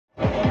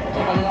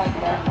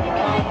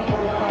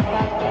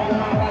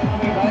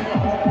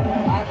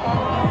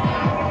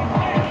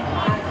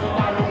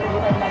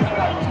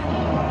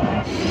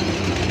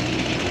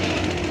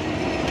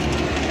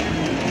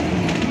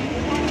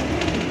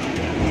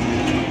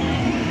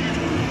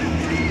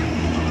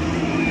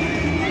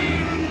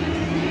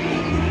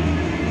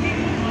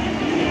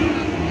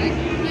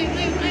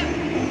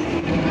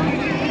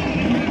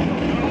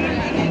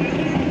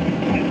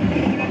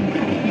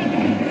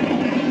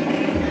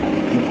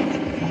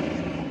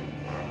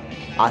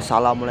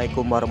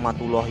Assalamualaikum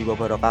warahmatullahi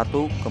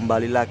wabarakatuh.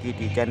 Kembali lagi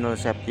di channel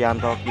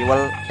Septianto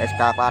Kiwel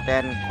SK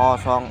Klaten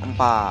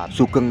 04.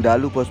 Sugeng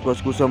dalu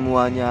bos-bosku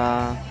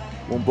semuanya.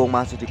 Mumpung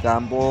masih di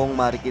kampung,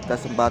 mari kita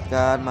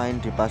sempatkan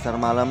main di pasar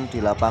malam di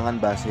lapangan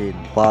Basin.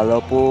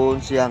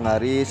 Walaupun siang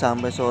hari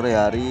sampai sore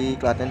hari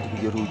Klaten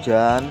diguyur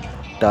hujan,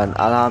 dan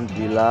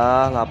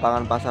alhamdulillah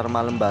lapangan pasar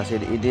malam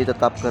Basin ini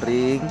tetap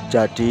kering.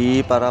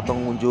 Jadi para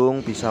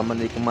pengunjung bisa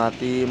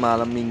menikmati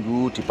malam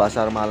minggu di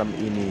pasar malam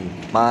ini.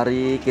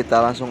 Mari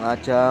kita langsung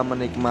aja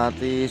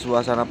menikmati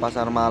suasana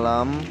pasar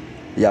malam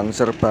yang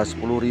serba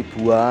 10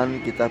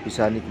 ribuan kita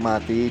bisa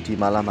nikmati di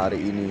malam hari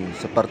ini.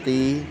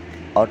 Seperti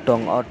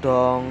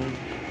odong-odong,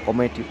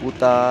 komedi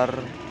putar,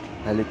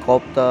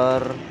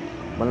 helikopter,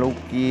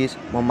 melukis,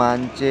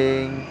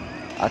 memancing,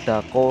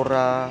 ada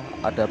kora,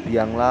 ada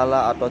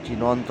bianglala atau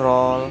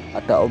jinontrol,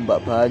 ada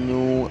ombak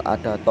banyu,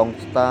 ada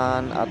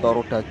tongstan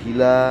atau roda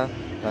gila,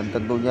 dan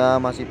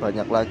tentunya masih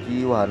banyak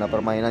lagi wahana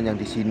permainan yang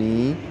di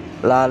sini.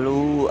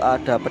 Lalu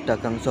ada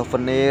pedagang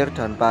souvenir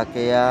dan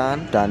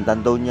pakaian, dan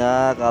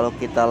tentunya kalau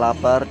kita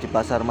lapar di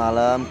pasar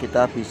malam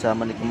kita bisa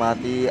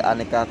menikmati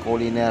aneka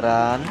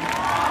kulineran.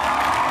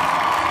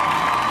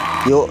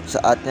 Yuk,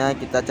 saatnya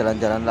kita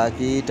jalan-jalan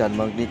lagi dan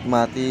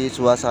menikmati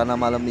suasana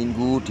malam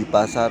minggu di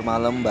pasar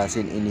malam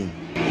Basin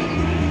ini.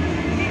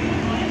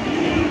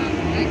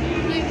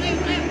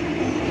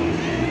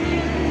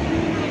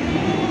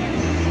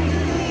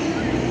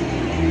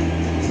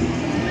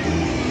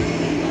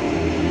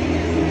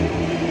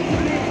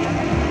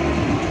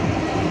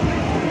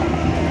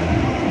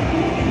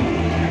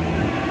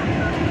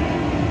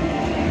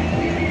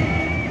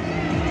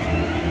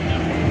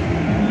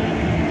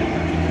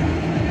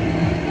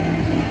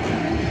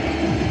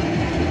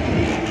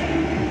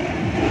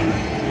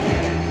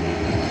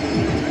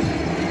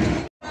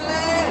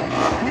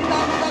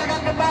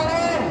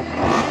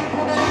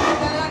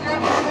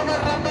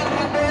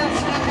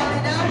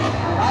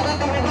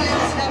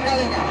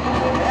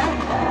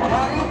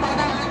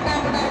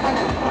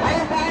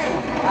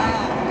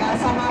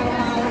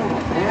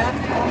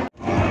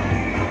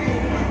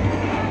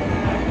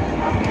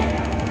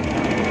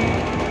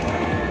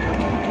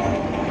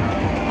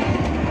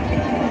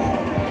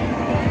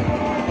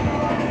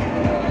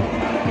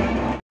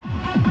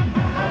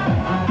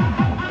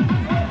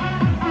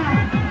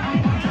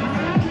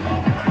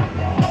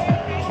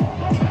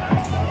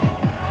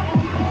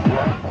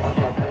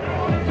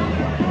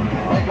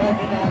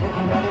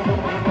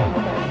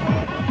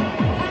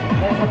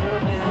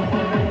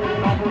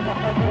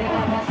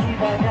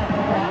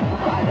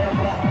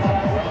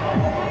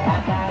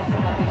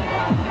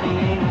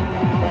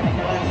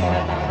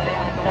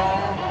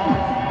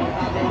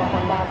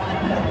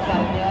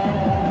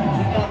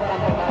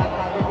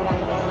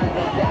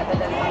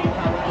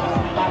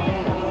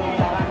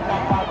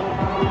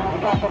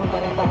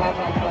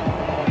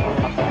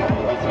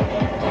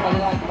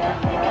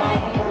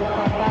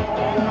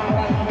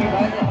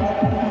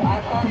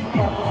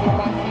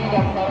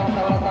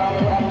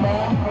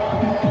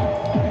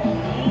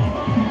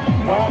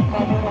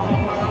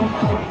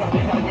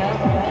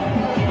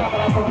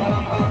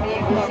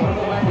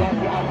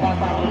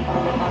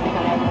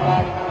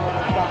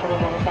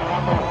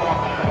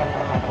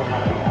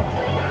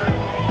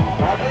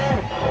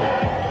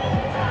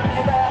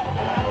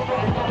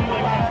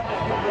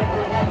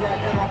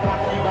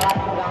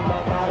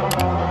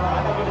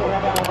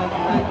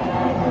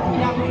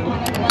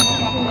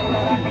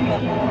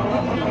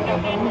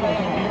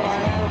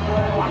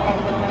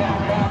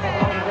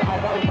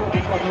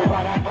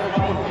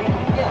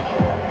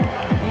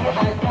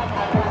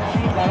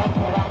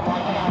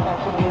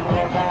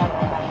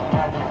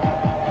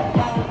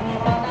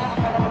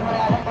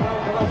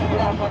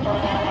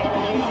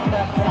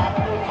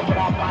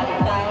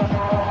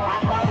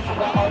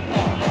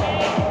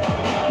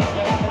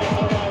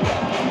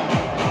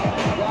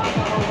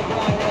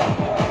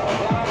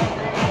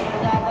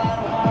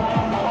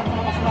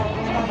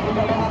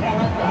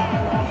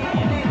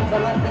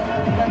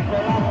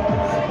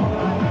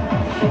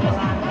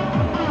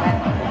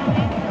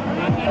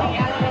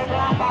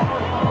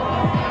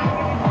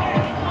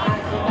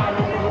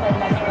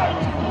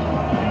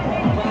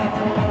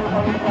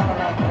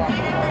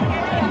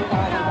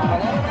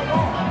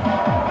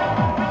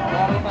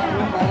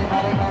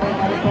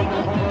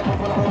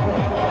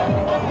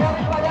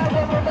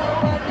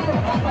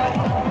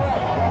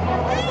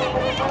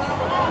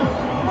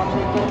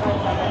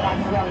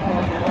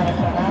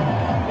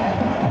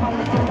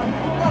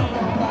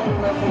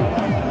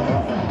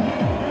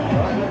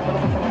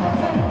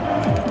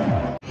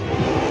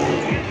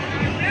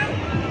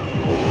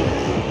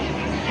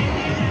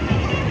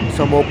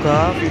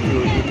 Semoga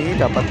video ini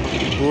dapat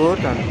menghibur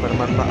dan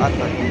bermanfaat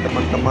bagi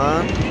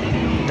teman-teman.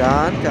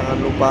 Dan jangan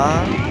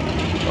lupa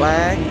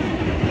like,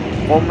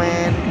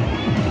 komen,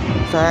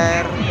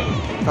 share,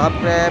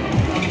 subscribe,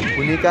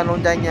 bunyikan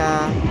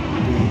loncengnya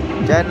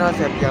di channel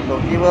Septianto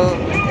Kiwel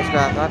SK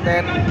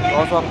Klaten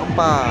 04.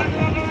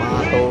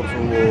 Matur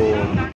suwun.